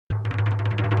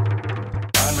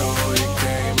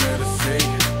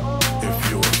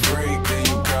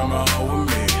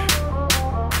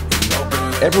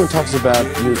Everyone talks about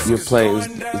your play. It was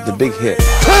the big hit.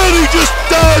 And he just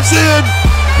dives in,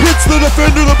 hits the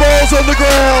defender, the ball's on the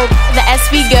ground. The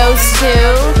SB goes to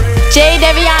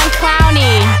Jadeveon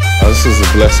Clowney. Oh, this is a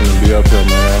blessing to be up here,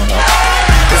 man.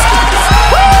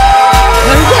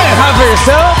 How for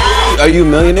yourself? Are you a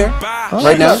millionaire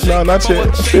right now? No, not yet.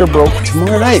 I feel broke.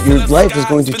 Tomorrow night, your life is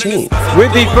going to change.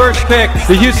 With the first pick,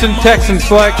 the Houston Texans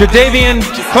select Jadeveon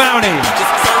Clowney.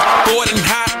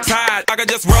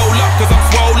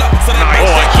 Oh,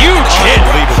 a huge hit.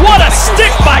 What a stick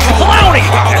by Clowney.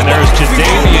 And there's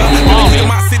Jadeveon Clowney.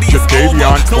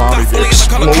 Jadeveon Clowney, the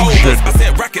explosion. I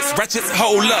said records,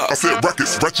 hold up.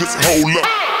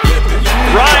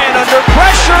 Ryan under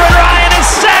pressure, and Ryan is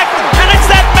sacked. And it's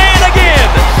that man again,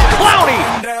 Clowney.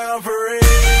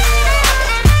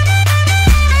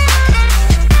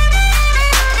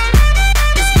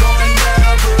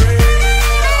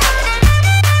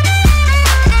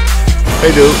 Hey,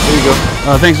 dude, here you go.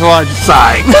 Thanks a lot.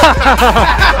 Psych.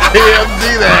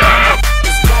 TMZ that.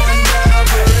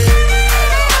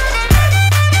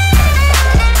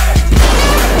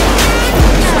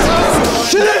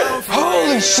 Shit!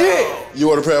 Holy shit! You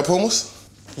want a pair of Pumas?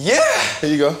 Yeah! Here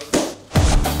you go.